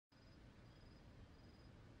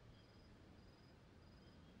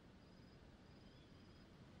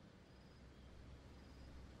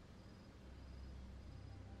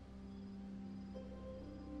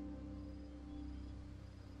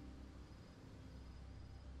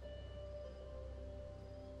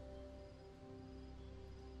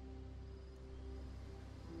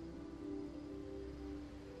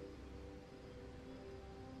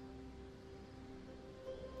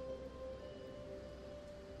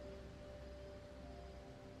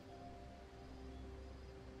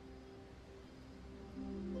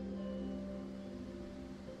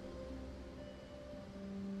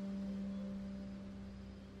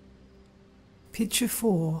Picture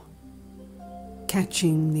 4.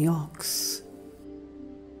 Catching the ox.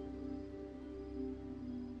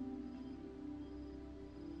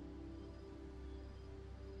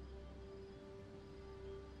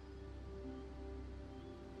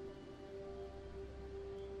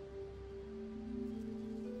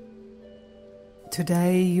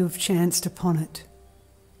 Today you've chanced upon it,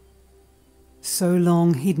 so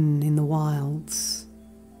long hidden in the wilds.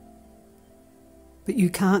 But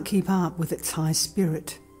you can't keep up with its high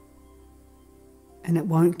spirit, and it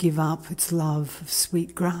won't give up its love of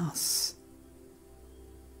sweet grass.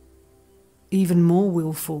 Even more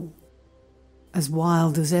willful, as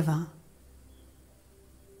wild as ever.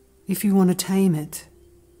 If you want to tame it,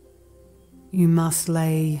 you must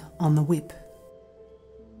lay on the whip.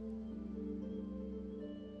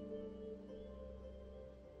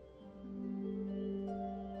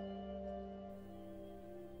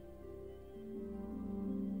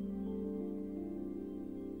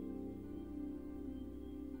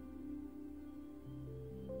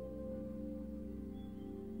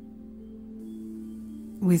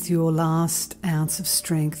 With your last ounce of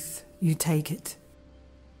strength, you take it.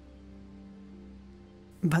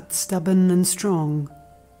 But stubborn and strong,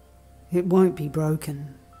 it won't be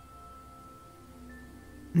broken.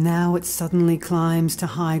 Now it suddenly climbs to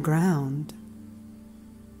high ground.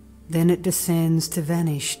 Then it descends to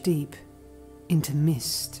vanish deep into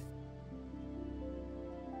mist.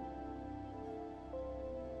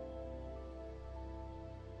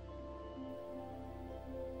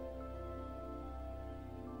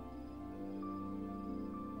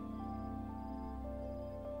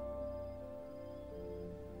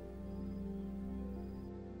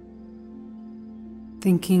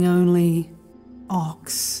 Thinking only,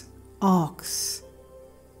 ox, ox,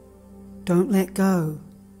 don't let go.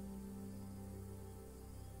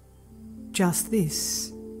 Just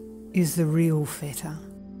this is the real fetter.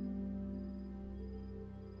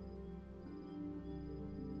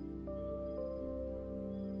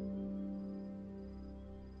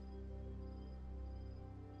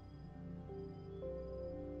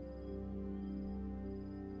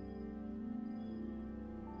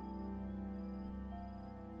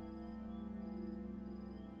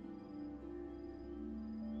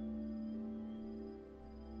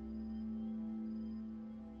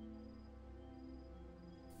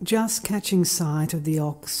 Just catching sight of the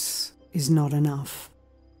ox is not enough.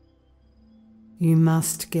 You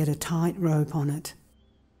must get a tight rope on it,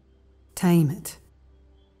 tame it,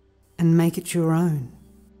 and make it your own.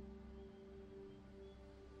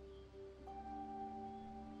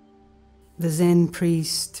 The Zen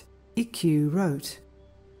priest Ikkyu wrote,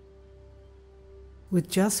 "With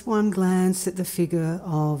just one glance at the figure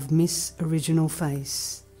of Miss Original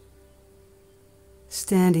Face,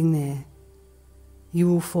 standing there, you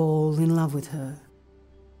will fall in love with her."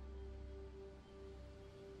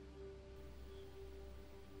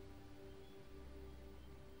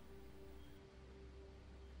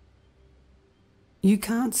 You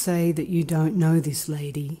can't say that you don't know this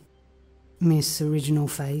lady, Miss Original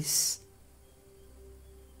Face.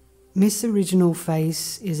 Miss Original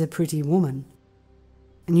Face is a pretty woman,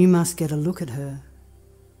 and you must get a look at her.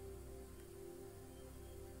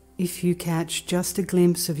 If you catch just a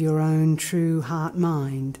glimpse of your own true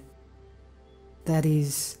heart-mind, that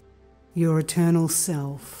is, your eternal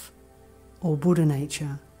self or Buddha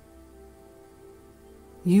nature,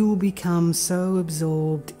 you will become so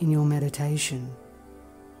absorbed in your meditation,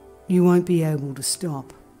 you won't be able to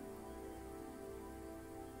stop.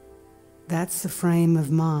 That's the frame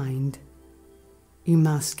of mind you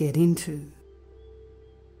must get into.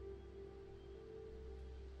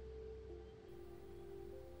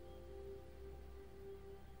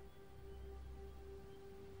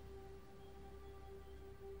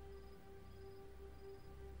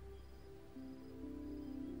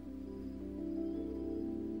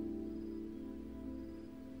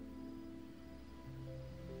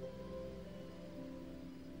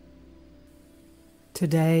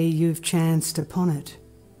 Today you've chanced upon it,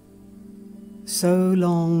 so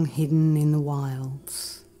long hidden in the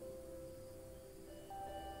wilds.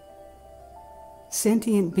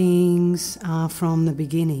 Sentient beings are from the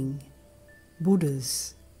beginning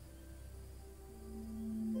Buddhas.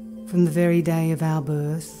 From the very day of our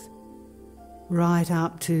birth, right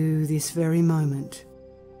up to this very moment,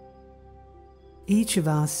 each of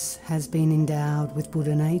us has been endowed with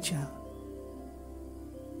Buddha nature.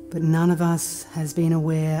 But none of us has been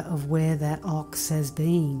aware of where that ox has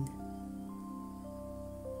been.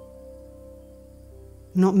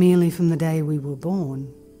 Not merely from the day we were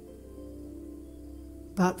born,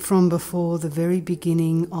 but from before the very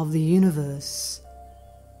beginning of the universe,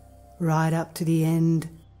 right up to the end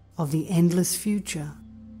of the endless future.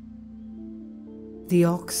 The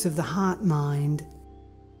ox of the heart-mind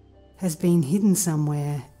has been hidden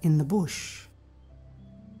somewhere in the bush.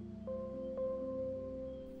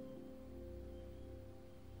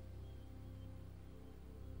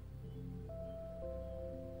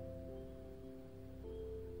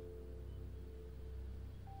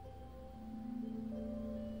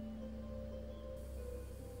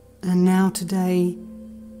 And now today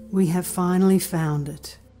we have finally found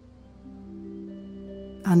it.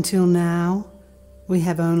 Until now, we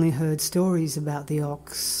have only heard stories about the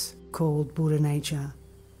ox called Buddha nature.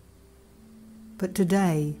 But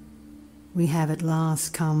today we have at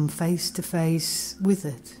last come face to face with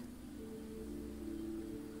it.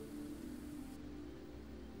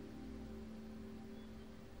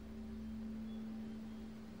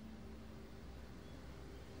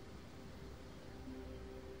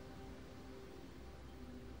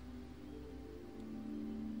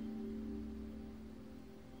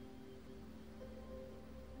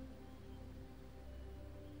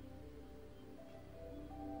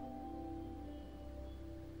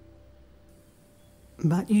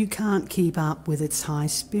 But you can't keep up with its high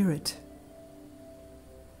spirit.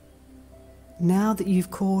 Now that you've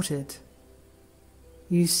caught it,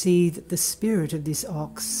 you see that the spirit of this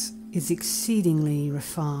ox is exceedingly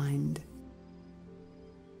refined,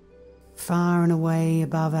 far and away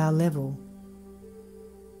above our level.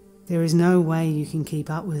 There is no way you can keep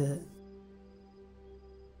up with it.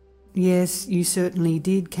 Yes, you certainly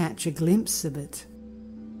did catch a glimpse of it,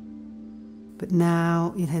 but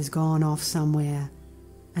now it has gone off somewhere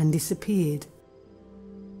and disappeared.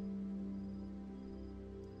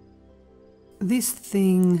 This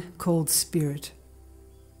thing called spirit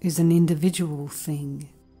is an individual thing.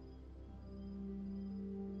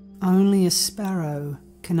 Only a sparrow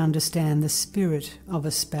can understand the spirit of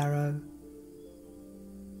a sparrow.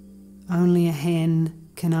 Only a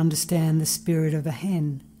hen can understand the spirit of a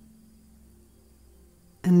hen.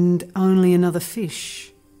 And only another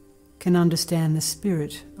fish can understand the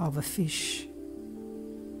spirit of a fish.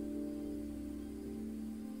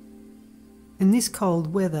 In this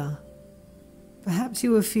cold weather, perhaps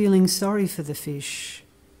you are feeling sorry for the fish,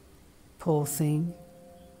 poor thing,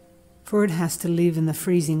 for it has to live in the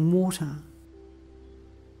freezing water.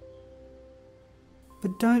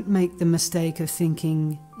 But don't make the mistake of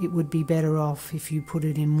thinking it would be better off if you put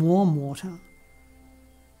it in warm water.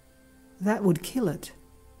 That would kill it.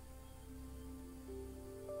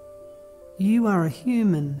 You are a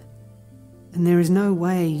human, and there is no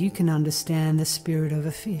way you can understand the spirit of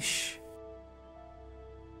a fish.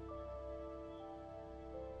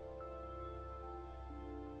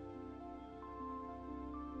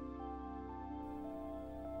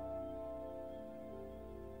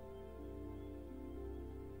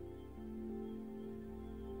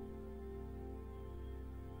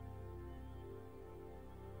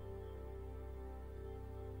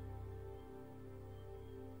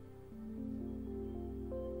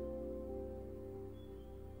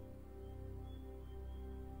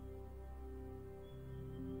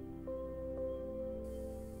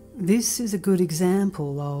 This is a good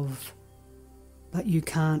example of, but you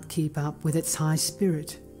can't keep up with its high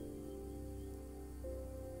spirit.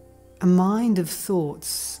 A mind of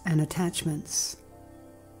thoughts and attachments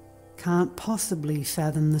can't possibly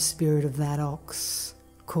fathom the spirit of that ox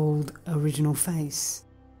called original face.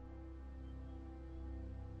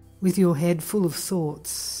 With your head full of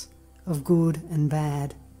thoughts of good and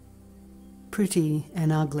bad, pretty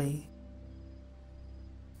and ugly,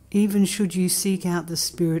 even should you seek out the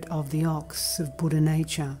spirit of the ox of Buddha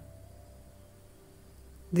nature,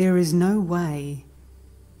 there is no way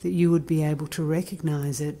that you would be able to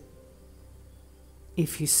recognize it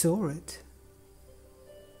if you saw it.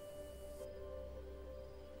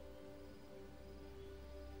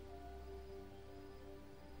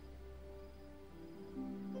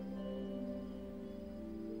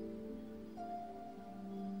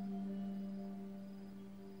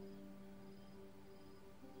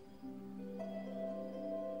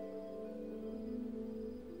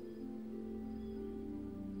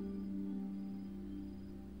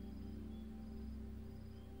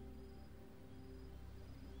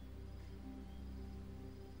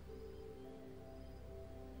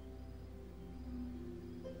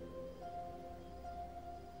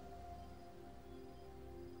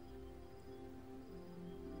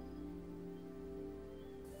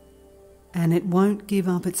 And it won't give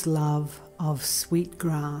up its love of sweet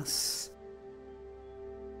grass.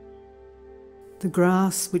 The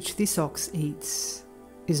grass which this ox eats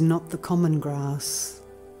is not the common grass,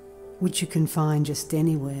 which you can find just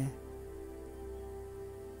anywhere.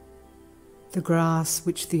 The grass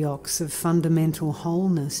which the ox of fundamental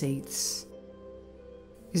wholeness eats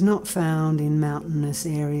is not found in mountainous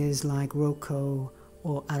areas like Roko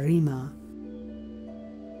or Arima,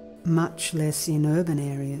 much less in urban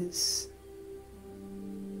areas.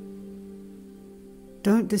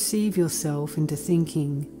 Don't deceive yourself into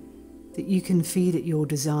thinking that you can feed it your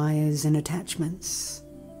desires and attachments,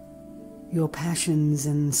 your passions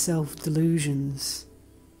and self-delusions.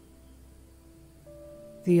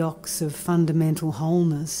 The ox of fundamental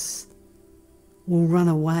wholeness will run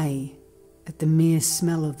away at the mere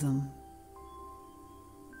smell of them.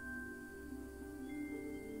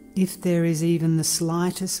 If there is even the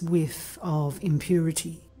slightest whiff of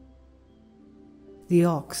impurity, the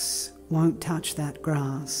ox won't touch that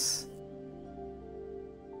grass.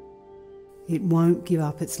 It won't give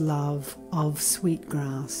up its love of sweet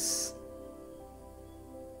grass.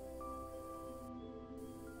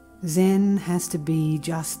 Zen has to be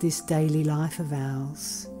just this daily life of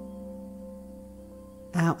ours.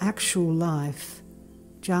 Our actual life,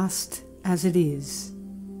 just as it is,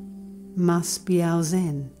 must be our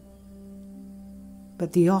Zen.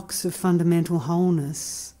 But the ox of fundamental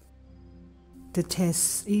wholeness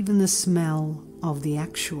detests even the smell of the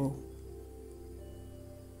actual.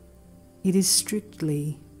 It is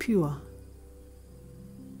strictly pure.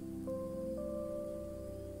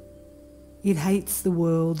 It hates the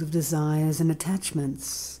world of desires and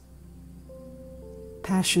attachments,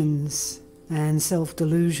 passions and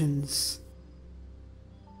self-delusions,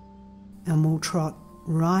 and will trot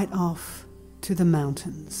right off to the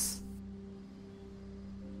mountains.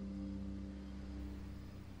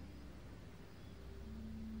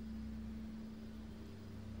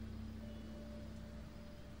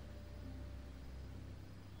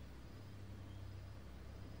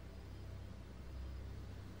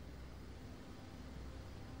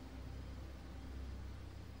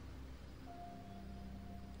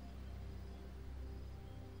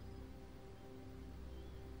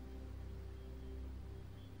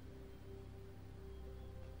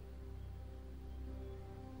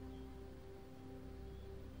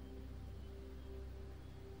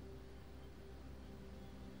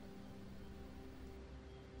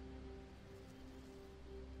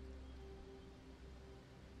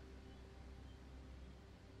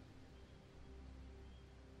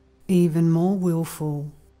 Even more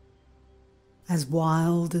willful, as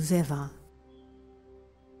wild as ever.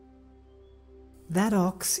 That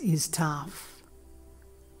ox is tough,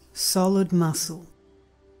 solid muscle.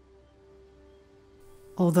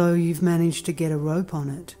 Although you've managed to get a rope on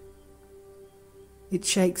it, it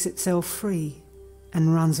shakes itself free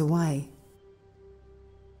and runs away.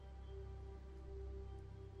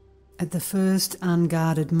 At the first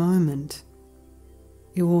unguarded moment,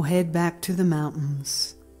 it will head back to the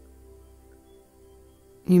mountains.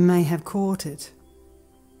 You may have caught it,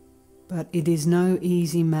 but it is no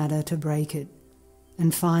easy matter to break it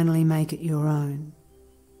and finally make it your own.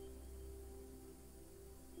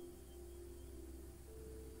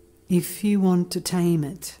 If you want to tame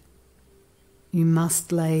it, you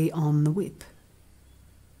must lay on the whip.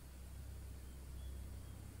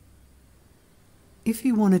 If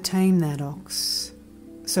you want to tame that ox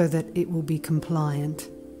so that it will be compliant,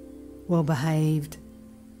 well behaved,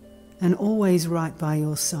 and always right by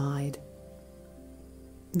your side,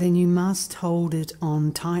 then you must hold it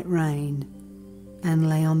on tight rein and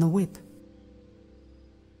lay on the whip.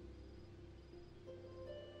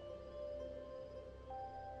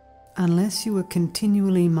 Unless you are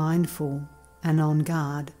continually mindful and on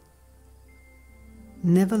guard,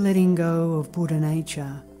 never letting go of Buddha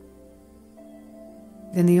nature,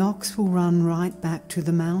 then the ox will run right back to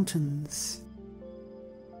the mountains.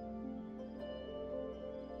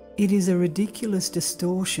 It is a ridiculous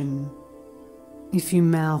distortion if you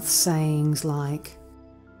mouth sayings like,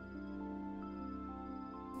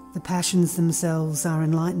 "The passions themselves are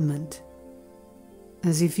enlightenment,"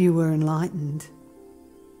 as if you were enlightened.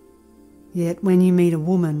 Yet when you meet a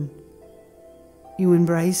woman, you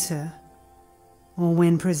embrace her, or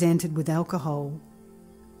when presented with alcohol,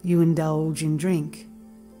 you indulge in drink.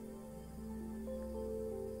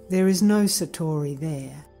 There is no satori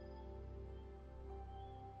there.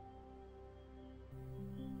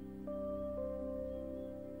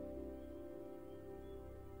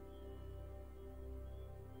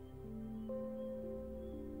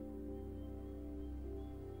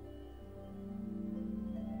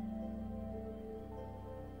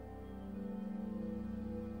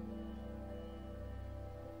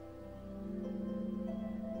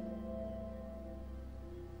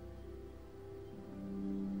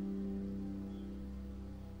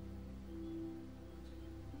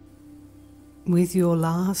 With your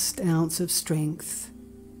last ounce of strength,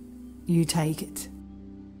 you take it.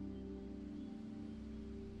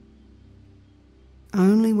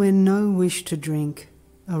 Only when no wish to drink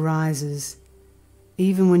arises,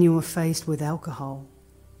 even when you are faced with alcohol.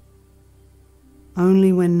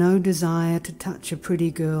 Only when no desire to touch a pretty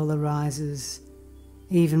girl arises,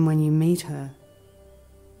 even when you meet her.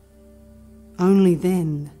 Only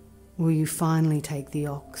then will you finally take the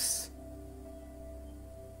ox.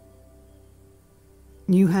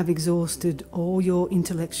 You have exhausted all your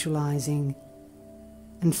intellectualizing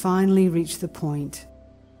and finally reached the point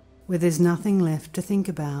where there's nothing left to think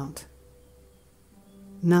about,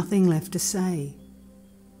 nothing left to say.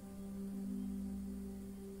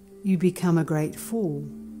 You become a great fool,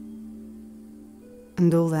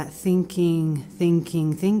 and all that thinking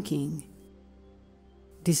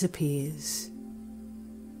disappears.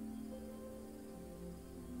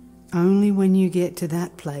 Only when you get to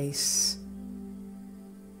that place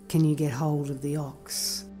can you get hold of the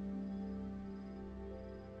ox.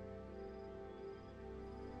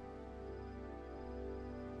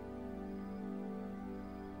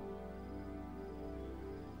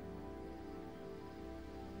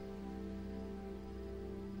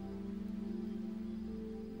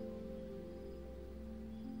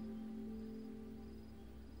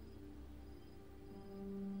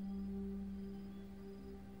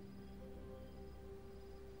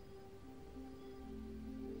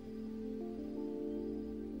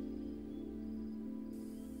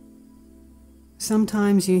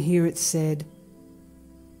 Sometimes you hear it said,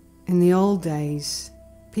 in the old days,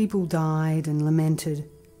 people died and lamented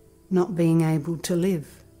not being able to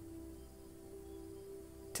live.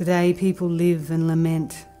 Today, people live and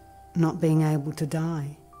lament not being able to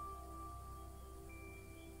die.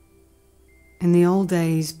 In the old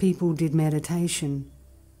days, people did meditation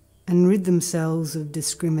and rid themselves of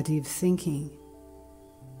discriminative thinking.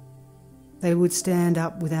 They would stand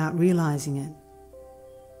up without realizing it,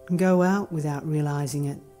 go out without realizing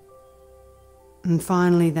it, and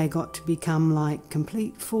finally they got to become like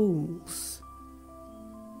complete fools.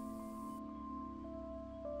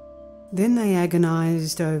 Then they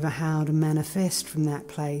agonized over how to manifest from that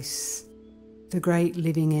place the great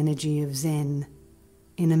living energy of Zen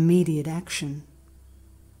in immediate action.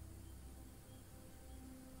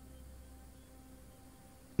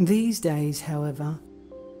 These days, however,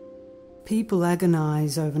 people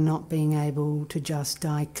agonize over not being able to just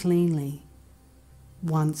die cleanly,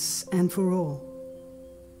 once and for all.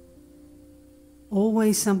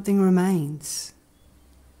 Always something remains.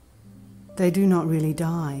 They do not really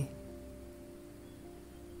die.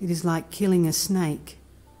 It is like killing a snake.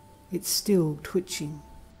 It's still twitching.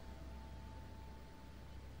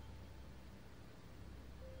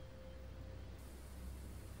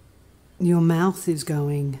 Your mouth is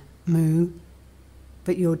going, moo,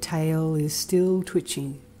 but your tail is still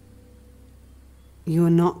twitching. You are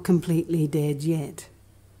not completely dead yet.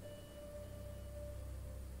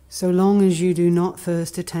 So long as you do not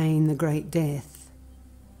first attain the great death,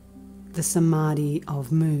 the samadhi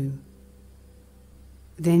of Mu,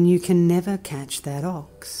 then you can never catch that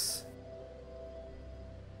ox.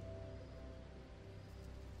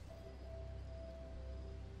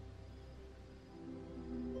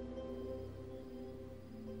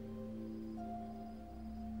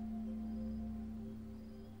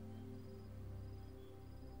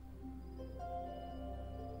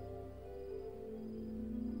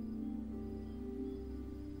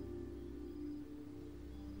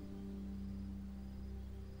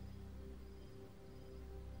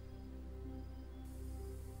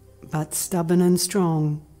 But stubborn and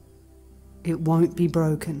strong, it won't be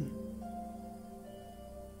broken.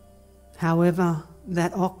 However,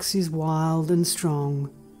 that ox is wild and strong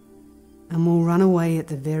and will run away at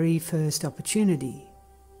the very first opportunity.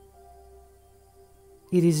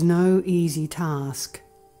 It is no easy task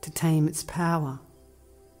to tame its power.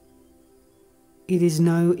 It is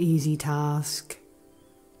no easy task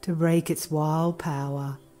to break its wild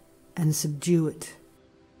power and subdue it.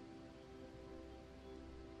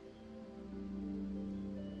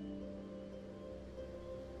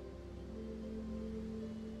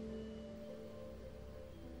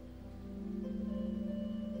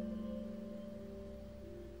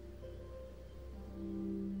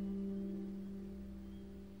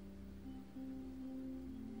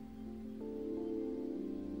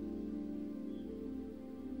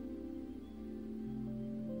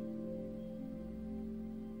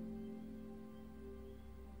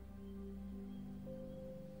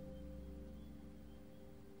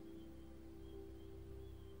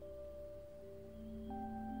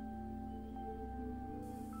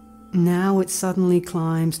 Now it suddenly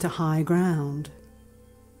climbs to high ground.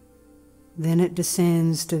 Then it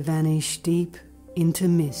descends to vanish deep into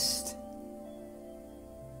mist.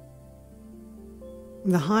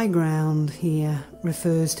 The high ground here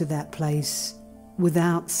refers to that place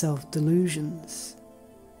without self-delusions,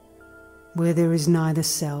 where there is neither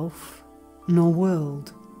self nor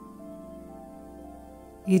world.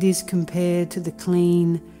 It is compared to the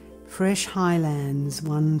clean, fresh highlands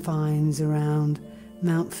one finds around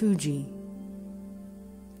Mount Fuji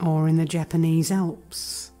or in the Japanese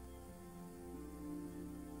Alps.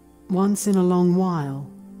 Once in a long while,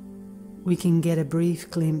 we can get a brief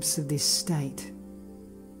glimpse of this state.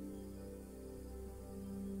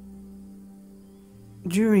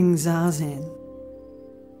 During Zazen,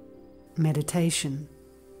 meditation,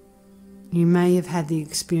 you may have had the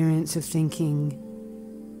experience of thinking,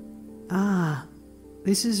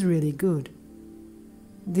 this is really good.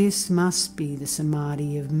 This must be the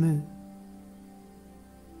samadhi of Mu.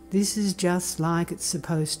 This is just like it's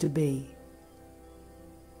supposed to be.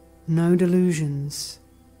 No delusions,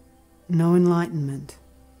 no enlightenment.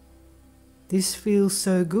 This feels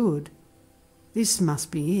so good. This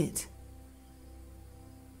must be it.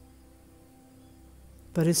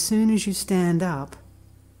 But as soon as you stand up,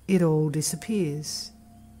 it all disappears.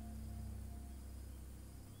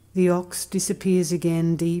 The ox disappears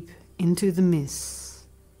again deep into the mists.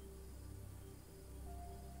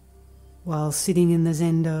 While sitting in the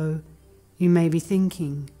zendo, you may be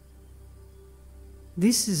thinking,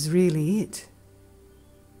 this is really it.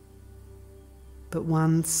 But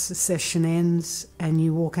once the session ends and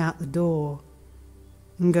you walk out the door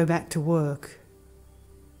and go back to work,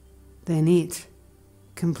 then it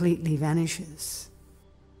completely vanishes.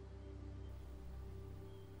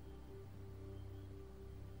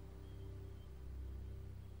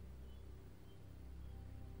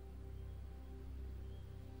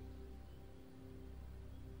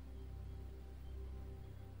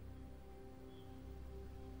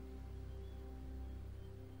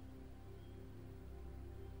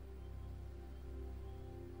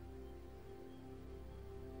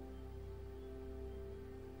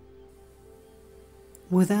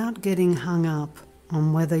 Without getting hung up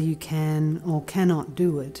on whether you can or cannot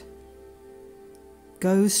do it,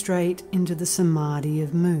 go straight into the samadhi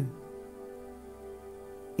of Mu.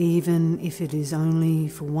 Even if it is only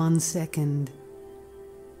for 1 second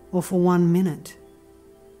or for 1 minute,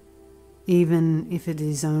 even if it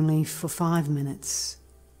is only for 5 minutes.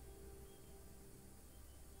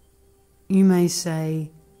 You may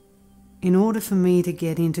say, in order for me to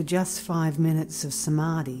get into just 5 minutes of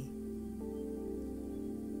samadhi,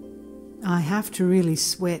 I have to really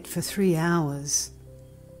sweat for 3 hours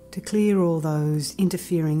to clear all those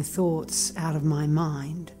interfering thoughts out of my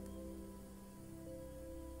mind.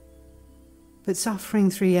 But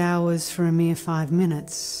suffering 3 hours for a mere 5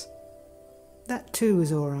 minutes, that too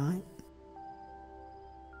is all right.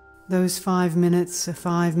 Those 5 minutes are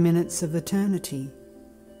 5 minutes of eternity.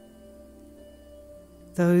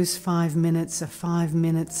 Those 5 minutes are 5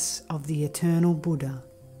 minutes of the eternal Buddha.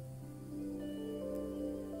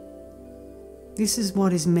 This is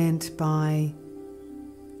what is meant by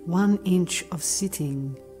 1 inch of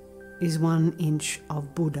sitting is 1 inch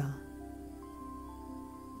of Buddha.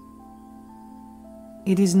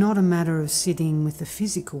 It is not a matter of sitting with the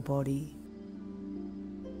physical body.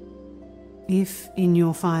 If in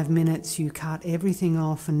your 5 minutes you cut everything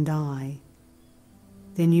off and die,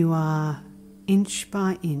 then you are, inch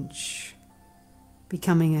by inch,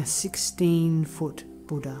 becoming a 16-foot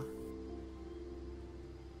Buddha.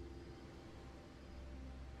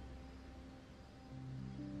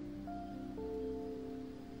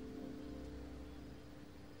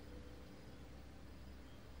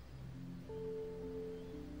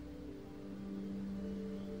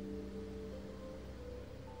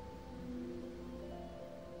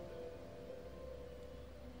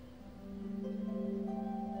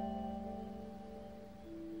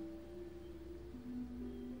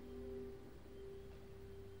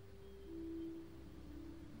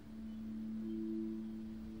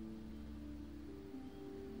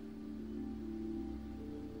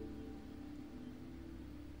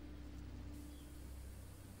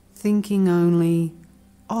 Thinking only,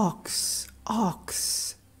 ox,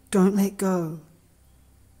 ox, don't let go.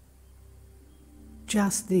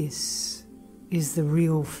 Just this is the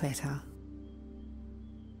real fetter.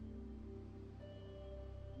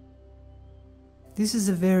 This is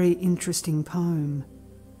a very interesting poem.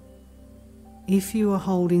 If you are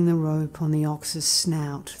holding the rope on the ox's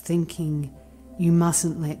snout, thinking you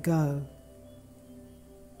mustn't let go,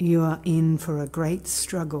 you are in for a great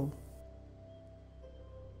struggle.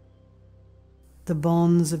 the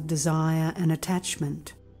bonds of desire and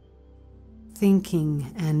attachment,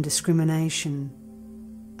 thinking and discrimination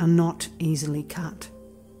are not easily cut.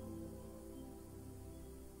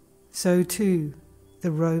 So too,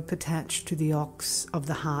 the rope attached to the ox of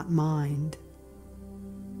the heart-mind.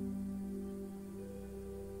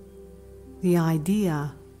 The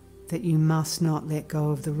idea that you must not let go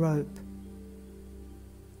of the rope.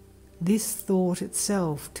 This thought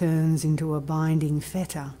itself turns into a binding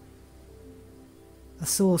fetter, a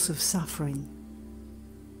source of suffering.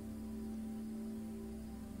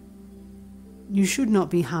 You should not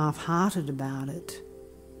be half-hearted about it,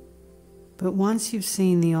 but once you've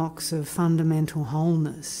seen the ox of fundamental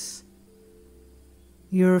wholeness,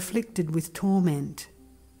 you're afflicted with torment.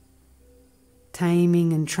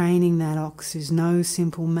 Taming and training that ox is no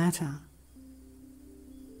simple matter.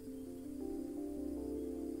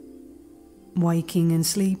 Waking and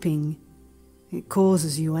sleeping, it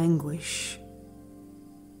causes you anguish.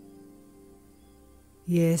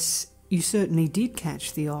 Yes, you certainly did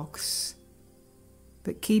catch the ox,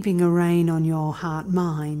 but keeping a rein on your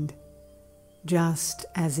heart-mind, just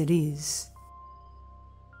as it is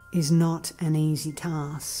not an easy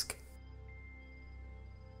task.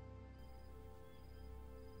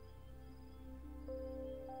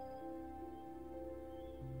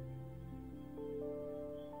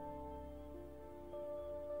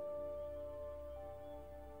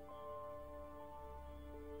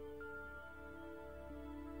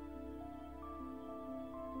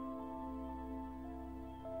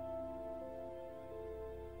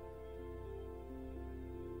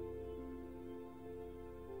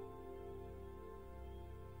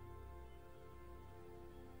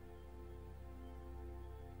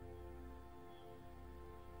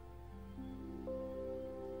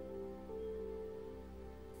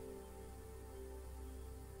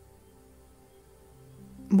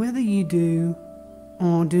 Whether you do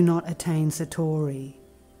or do not attain Satori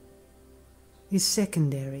is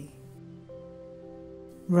secondary.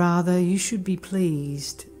 Rather, you should be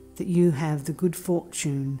pleased that you have the good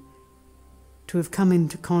fortune to have come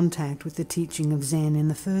into contact with the teaching of Zen in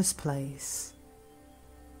the first place.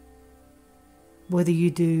 Whether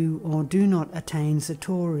you do or do not attain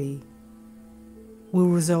Satori will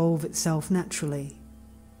resolve itself naturally.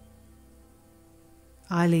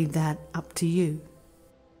 I leave that up to you.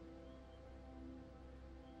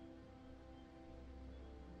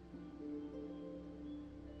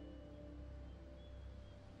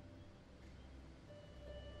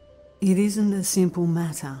 It isn't a simple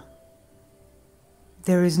matter.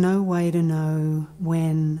 There is no way to know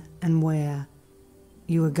when and where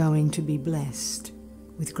you are going to be blessed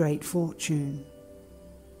with great fortune.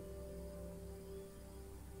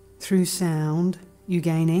 Through sound, you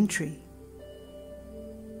gain entry.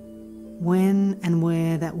 When and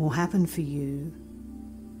where that will happen for you,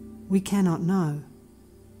 we cannot know.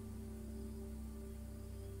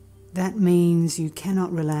 That means you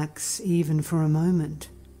cannot relax even for a moment.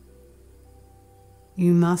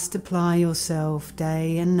 You must apply yourself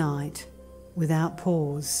day and night without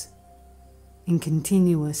pause in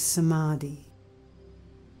continuous samadhi.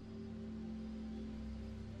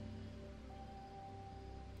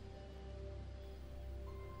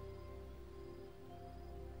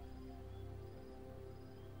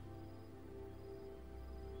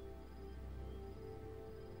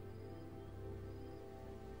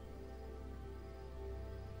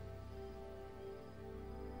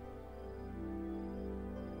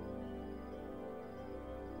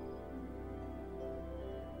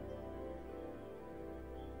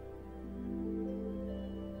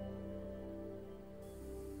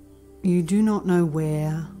 You do not know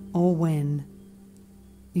where or when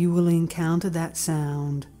you will encounter that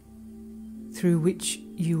sound through which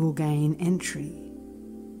you will gain entry.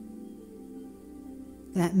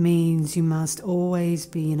 That means you must always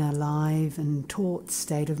be in a live and taut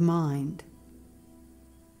state of mind.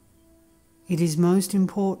 It is most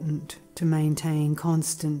important to maintain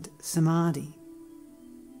constant samadhi.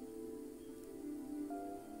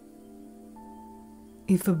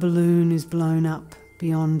 If a balloon is blown up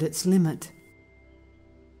beyond its limit,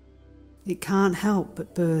 it can't help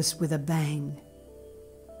but burst with a bang.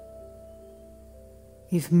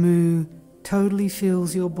 If mu totally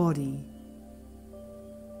fills your body,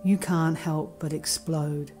 you can't help but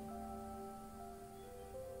explode.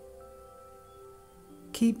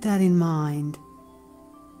 Keep that in mind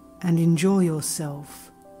and enjoy yourself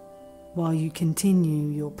while you continue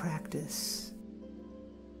your practice.